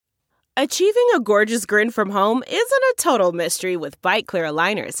Achieving a gorgeous grin from home isn't a total mystery with Byte Clear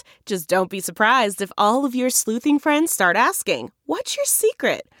aligners. Just don't be surprised if all of your sleuthing friends start asking, "What's your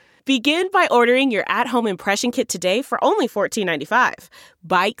secret?" Begin by ordering your at-home impression kit today for only $14.95.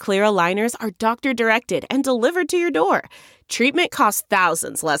 Byte Clear aligners are doctor-directed and delivered to your door. Treatment costs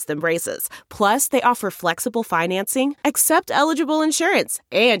thousands less than braces. Plus, they offer flexible financing, accept eligible insurance,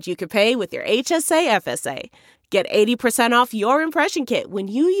 and you can pay with your HSA FSA. Get 80% off your impression kit when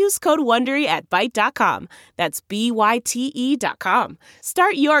you use code WONDERY at Byte.com. That's BYTE.com.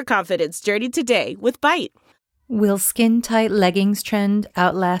 Start your confidence journey today with Byte. Will skin-tight leggings trend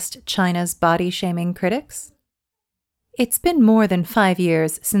outlast China's body-shaming critics? It's been more than 5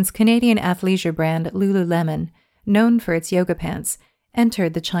 years since Canadian athleisure brand Lululemon, known for its yoga pants,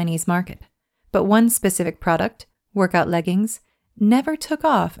 entered the Chinese market. But one specific product, workout leggings, never took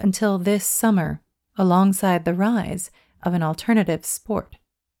off until this summer, alongside the rise of an alternative sport.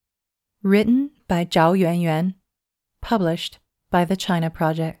 Written by Zhao Yuanyuan, published by the China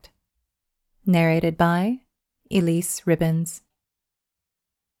Project. Narrated by Elise Ribbons.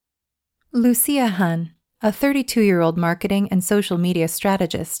 Lucia Han, a 32-year-old marketing and social media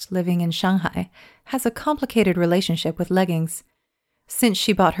strategist living in Shanghai, has a complicated relationship with leggings. Since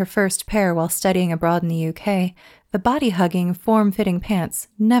she bought her first pair while studying abroad in the UK, the body-hugging, form-fitting pants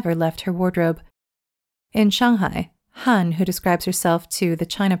never left her wardrobe. In Shanghai, Han, who describes herself to the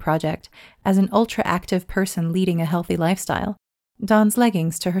China Project as an ultra-active person leading a healthy lifestyle, dons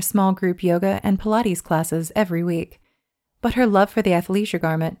leggings to her small group yoga and Pilates classes every week. But her love for the athleisure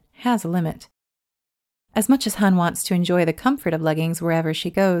garment has a limit. As much as Han wants to enjoy the comfort of leggings wherever she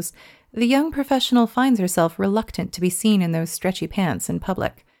goes, the young professional finds herself reluctant to be seen in those stretchy pants in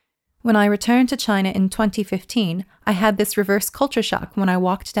public. When I returned to China in 2015, I had this reverse culture shock when I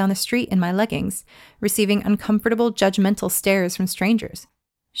walked down the street in my leggings, receiving uncomfortable, judgmental stares from strangers,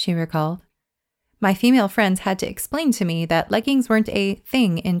 she recalled. My female friends had to explain to me that leggings weren't a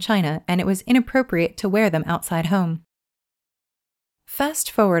thing in China and it was inappropriate to wear them outside home. Fast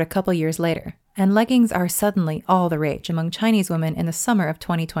forward a couple years later, and leggings are suddenly all the rage among Chinese women in the summer of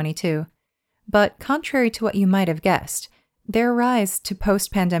 2022. But contrary to what you might have guessed, their rise to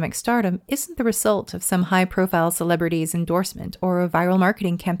post-pandemic stardom isn't the result of some high-profile celebrity's endorsement or a viral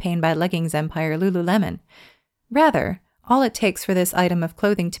marketing campaign by leggings empire Lululemon. Rather, all it takes for this item of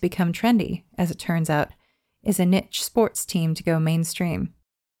clothing to become trendy, as it turns out, is a niche sports team to go mainstream.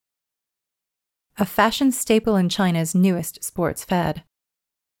 A fashion staple in China's newest sports fad.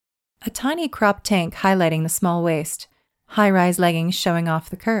 A tiny crop tank highlighting the small waist, high-rise leggings showing off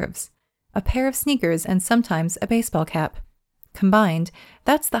the curves, a pair of sneakers and sometimes a baseball cap. Combined,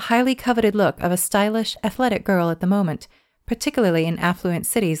 that's the highly coveted look of a stylish, athletic girl at the moment, particularly in affluent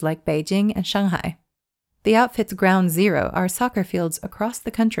cities like Beijing and Shanghai. The outfit's ground zero are soccer fields across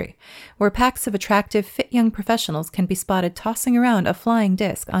the country, where packs of attractive, fit young professionals can be spotted tossing around a flying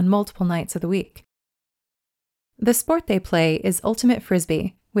disc on multiple nights of the week. The sport they play is ultimate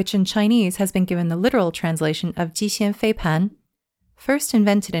frisbee, which in Chinese has been given the literal translation of jixian fei pan. First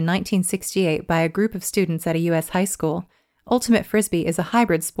invented in 1968 by a group of students at a U.S. high school, ultimate frisbee is a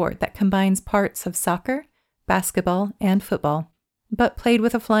hybrid sport that combines parts of soccer, basketball, and football, but played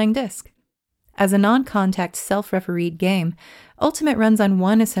with a flying disc. As a non-contact self-refereed game, Ultimate runs on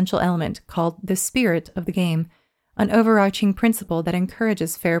one essential element called the spirit of the game, an overarching principle that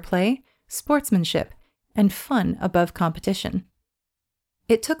encourages fair play, sportsmanship, and fun above competition.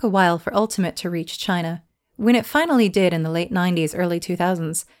 It took a while for Ultimate to reach China. When it finally did in the late 90s, early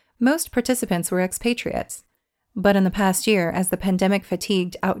 2000s, most participants were expatriates. But in the past year, as the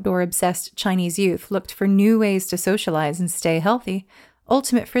pandemic-fatigued, outdoor-obsessed Chinese youth looked for new ways to socialize and stay healthy,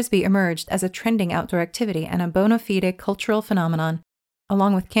 Ultimate Frisbee emerged as a trending outdoor activity and a bona fide cultural phenomenon,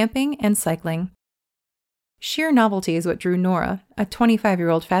 along with camping and cycling. Sheer novelty is what drew Nora, a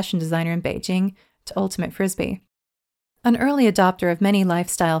 25-year-old fashion designer in Beijing, to Ultimate Frisbee. An early adopter of many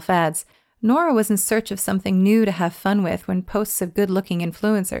lifestyle fads, Nora was in search of something new to have fun with when posts of good-looking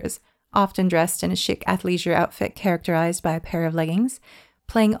influencers, often dressed in a chic athleisure outfit characterized by a pair of leggings,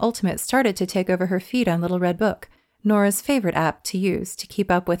 playing Ultimate started to take over her feed on Little Red Book, Nora's favorite app to use to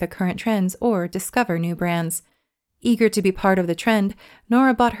keep up with the current trends or discover new brands. Eager to be part of the trend,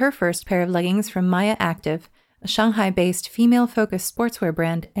 Nora bought her first pair of leggings from Maya Active, a Shanghai-based female-focused sportswear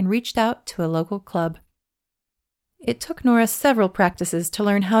brand, and reached out to a local club. It took Nora several practices to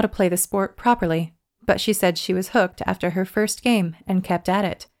learn how to play the sport properly, but she said she was hooked after her first game and kept at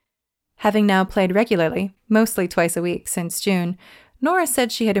it. Having now played regularly, mostly twice a week since June, Nora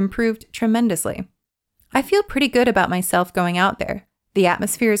said she had improved tremendously. "I feel pretty good about myself going out there. The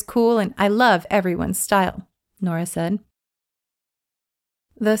atmosphere is cool and I love everyone's style," Nora said.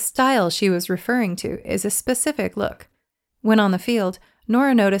 The style she was referring to is a specific look. When on the field,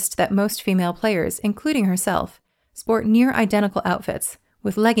 Nora noticed that most female players, including herself, sport near identical outfits,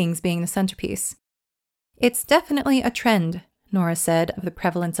 with leggings being the centerpiece. "It's definitely a trend," Nora said of the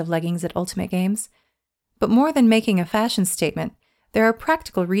prevalence of leggings at Ultimate Games. "But more than making a fashion statement, there are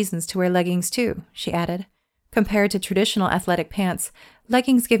practical reasons to wear leggings too," she added. "Compared to traditional athletic pants,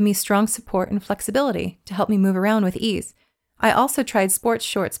 leggings give me strong support and flexibility to help me move around with ease. I also tried sports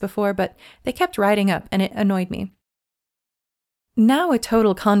shorts before, but they kept riding up and it annoyed me." Now a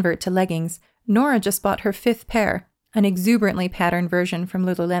total convert to leggings, Nora just bought her 5th pair, an exuberantly patterned version from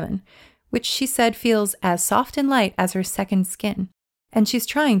Lululemon, which she said feels as soft and light as her second skin. And she's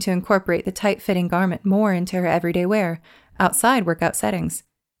trying to incorporate the tight-fitting garment more into her everyday wear, outside workout settings.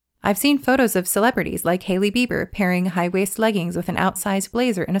 "I've seen photos of celebrities like Hailey Bieber pairing high-waist leggings with an outsized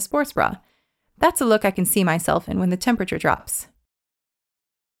blazer and a sports bra. That's a look I can see myself in when the temperature drops."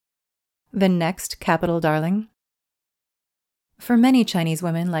 The next capital darling. For many Chinese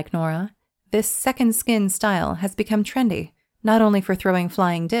women like Nora, this second skin style has become trendy, not only for throwing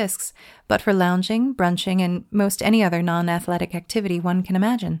flying discs, but for lounging, brunching, and most any other non-athletic activity one can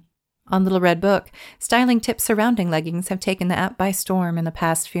imagine. On Little Red Book, styling tips surrounding leggings have taken the app by storm in the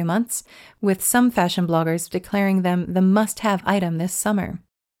past few months, with some fashion bloggers declaring them the must-have item this summer.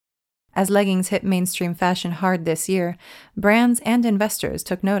 As leggings hit mainstream fashion hard this year, brands and investors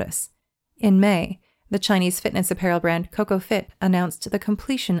took notice. In May, the Chinese fitness apparel brand CocoFit announced the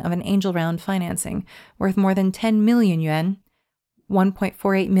completion of an angel round financing worth more than 10 million yuan,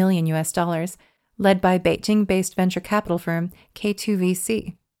 $1.48 million, led by Beijing-based venture capital firm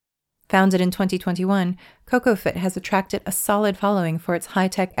K2VC. Founded in 2021, CocoFit has attracted a solid following for its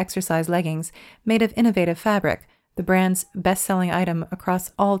high-tech exercise leggings made of innovative fabric, the brand's best-selling item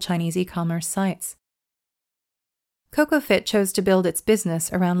across all Chinese e-commerce sites. CocoFit chose to build its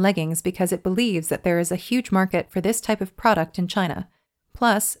business around leggings because it believes that there is a huge market for this type of product in China.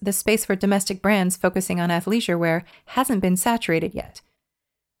 Plus, the space for domestic brands focusing on athleisure wear hasn't been saturated yet.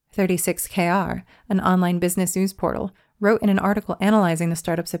 36KR, an online business news portal, wrote in an article analyzing the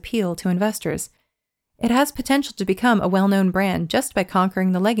startup's appeal to investors. "It has potential to become a well-known brand just by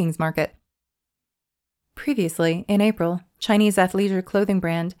conquering the leggings market." Previously, in April, Chinese athleisure clothing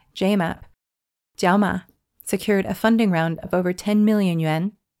brand JMAP, Jiaoma, secured a funding round of over 10 million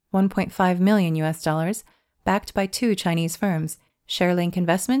yuan, $1.5 million, backed by 2 Chinese firms, ShareLink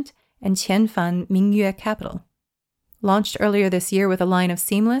Investment and Qianfan Mingyue Capital. Launched earlier this year with a line of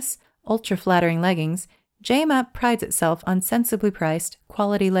seamless, ultra-flattering leggings, JMAP prides itself on sensibly priced,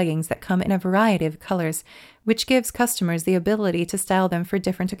 quality leggings that come in a variety of colors, which gives customers the ability to style them for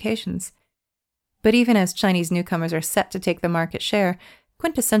different occasions. But even as Chinese newcomers are set to take the market share,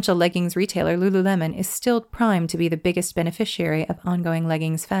 quintessential leggings retailer Lululemon is still primed to be the biggest beneficiary of ongoing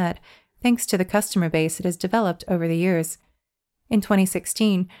leggings fad, thanks to the customer base it has developed over the years. In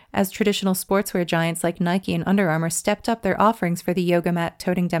 2016, as traditional sportswear giants like Nike and Under Armour stepped up their offerings for the yoga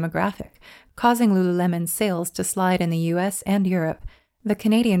mat-toting demographic, causing Lululemon's sales to slide in the US and Europe, the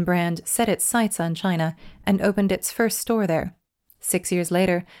Canadian brand set its sights on China and opened its first store there. 6 years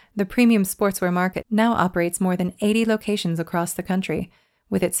later, the premium sportswear market now operates more than 80 locations across the country,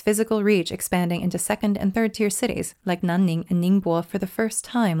 with its physical reach expanding into second- and third-tier cities like Nanning and Ningbo for the first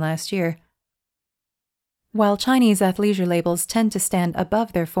time last year. While Chinese athleisure labels tend to stand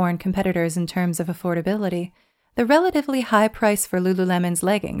above their foreign competitors in terms of affordability, the relatively high price for Lululemon's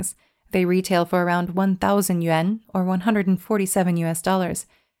leggings, they retail for around 1,000 yuan or $147,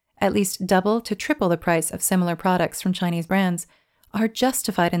 at least double to triple the price of similar products from Chinese brands, are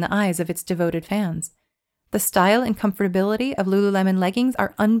justified in the eyes of its devoted fans. "The style and comfortability of Lululemon leggings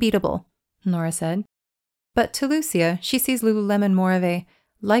are unbeatable," Nora said. But to Lucia, she sees Lululemon more of a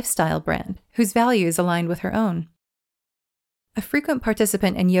lifestyle brand whose values aligned with her own. A frequent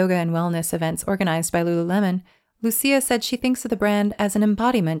participant in yoga and wellness events organized by Lululemon, Lucia said she thinks of the brand as an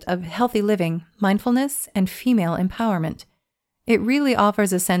embodiment of healthy living, mindfulness, and female empowerment. "It really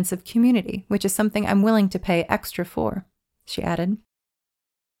offers a sense of community, which is something I'm willing to pay extra for," she added.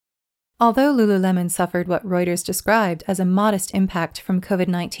 Although Lululemon suffered what Reuters described as a modest impact from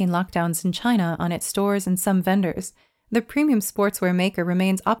COVID-19 lockdowns in China on its stores and some vendors, the premium sportswear maker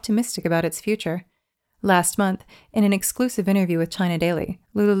remains optimistic about its future. Last month, in an exclusive interview with China Daily,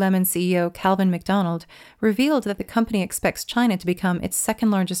 Lululemon CEO Calvin McDonald revealed that the company expects China to become its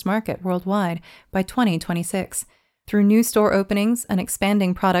second-largest market worldwide by 2026, through new store openings, an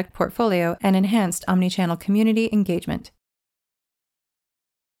expanding product portfolio, and enhanced omnichannel community engagement.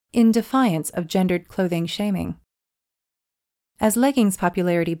 In defiance of gendered clothing shaming. As leggings'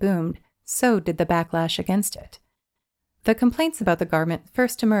 popularity boomed, so did the backlash against it. The complaints about the garment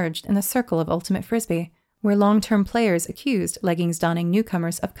first emerged in the circle of Ultimate Frisbee, where long-term players accused leggings-donning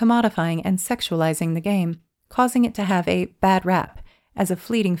newcomers of commodifying and sexualizing the game, causing it to have a bad rap as a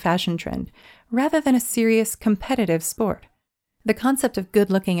fleeting fashion trend, rather than a serious, competitive sport. The concept of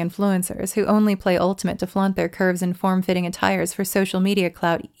good-looking influencers who only play Ultimate to flaunt their curves and form-fitting attires for social media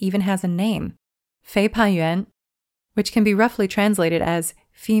clout even has a name, Fei Pan Yuan, which can be roughly translated as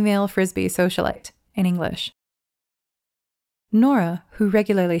female frisbee socialite in English. Nora, who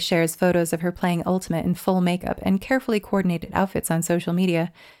regularly shares photos of her playing Ultimate in full makeup and carefully coordinated outfits on social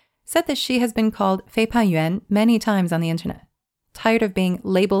media, said that she has been called Fei Pan Yuan many times on the internet. Tired of being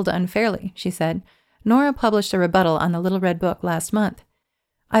labeled unfairly, she said, Nora published a rebuttal on the Little Red Book last month.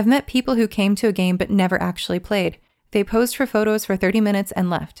 I've met people who came to a game but never actually played. They posed for photos for 30 minutes and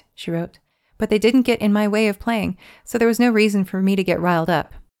left, she wrote. But they didn't get in my way of playing, so there was no reason for me to get riled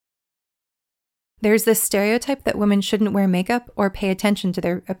up. There's this stereotype that women shouldn't wear makeup or pay attention to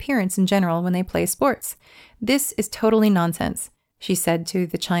their appearance in general when they play sports. This is totally nonsense, she said to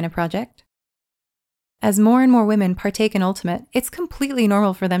the China Project. As more and more women partake in Ultimate, it's completely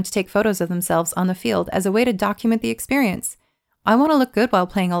normal for them to take photos of themselves on the field as a way to document the experience. I want to look good while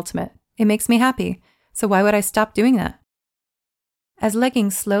playing Ultimate. It makes me happy, so why would I stop doing that? As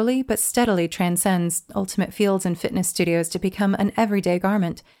leggings slowly but steadily transcends Ultimate fields and fitness studios to become an everyday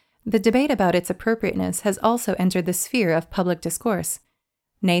garment, the debate about its appropriateness has also entered the sphere of public discourse.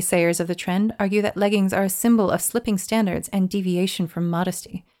 Naysayers of the trend argue that leggings are a symbol of slipping standards and deviation from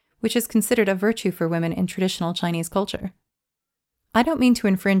modesty, which is considered a virtue for women in traditional Chinese culture. I don't mean to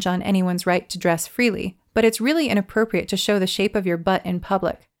infringe on anyone's right to dress freely, but it's really inappropriate to show the shape of your butt in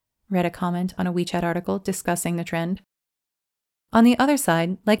public, read a comment on a WeChat article discussing the trend. On the other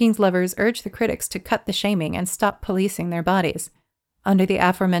side, leggings lovers urge the critics to cut the shaming and stop policing their bodies. Under the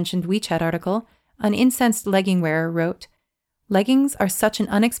aforementioned WeChat article, an incensed legging wearer wrote, "Leggings are such an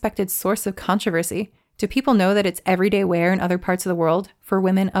unexpected source of controversy. Do people know that it's everyday wear in other parts of the world for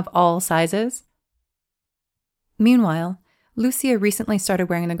women of all sizes?" Meanwhile, Lucia recently started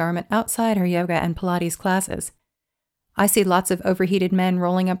wearing the garment outside her yoga and Pilates classes. I see lots of overheated men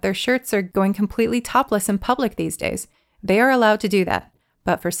rolling up their shirts or going completely topless in public these days. They are allowed to do that,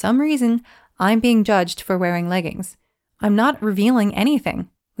 but for some reason, I'm being judged for wearing leggings. I'm not revealing anything,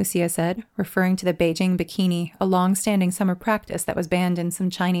 Lucia said, referring to the Beijing bikini, a long-standing summer practice that was banned in some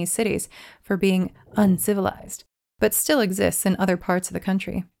Chinese cities for being uncivilized, but still exists in other parts of the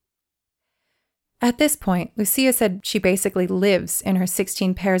country. At this point, Lucia said she basically lives in her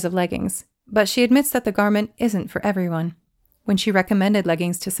 16 pairs of leggings, but she admits that the garment isn't for everyone. When she recommended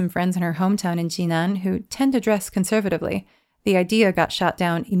leggings to some friends in her hometown in Jinan who tend to dress conservatively, the idea got shot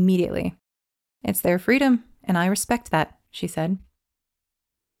down immediately. It's their freedom, and I respect that, she said.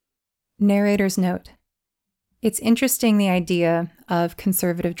 Narrator's note. It's interesting, the idea of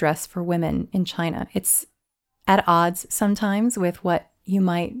conservative dress for women in China. It's at odds sometimes with what you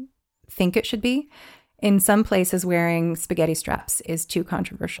might think it should be. In some places, wearing spaghetti straps is too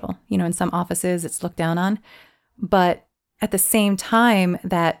controversial. In some offices, it's looked down on. But at the same time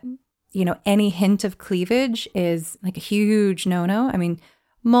that, any hint of cleavage is like a huge no-no. I mean,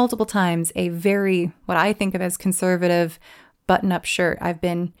 multiple times a very, what I think of as conservative button-up shirt, I've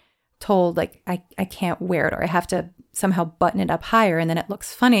been told like I can't wear it, or I have to somehow button it up higher, and then it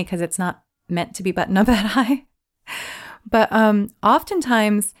looks funny because it's not meant to be buttoned up that high. But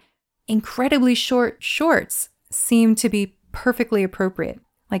oftentimes incredibly short shorts seem to be perfectly appropriate,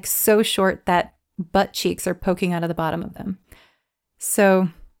 like so short that butt cheeks are poking out of the bottom of them. So,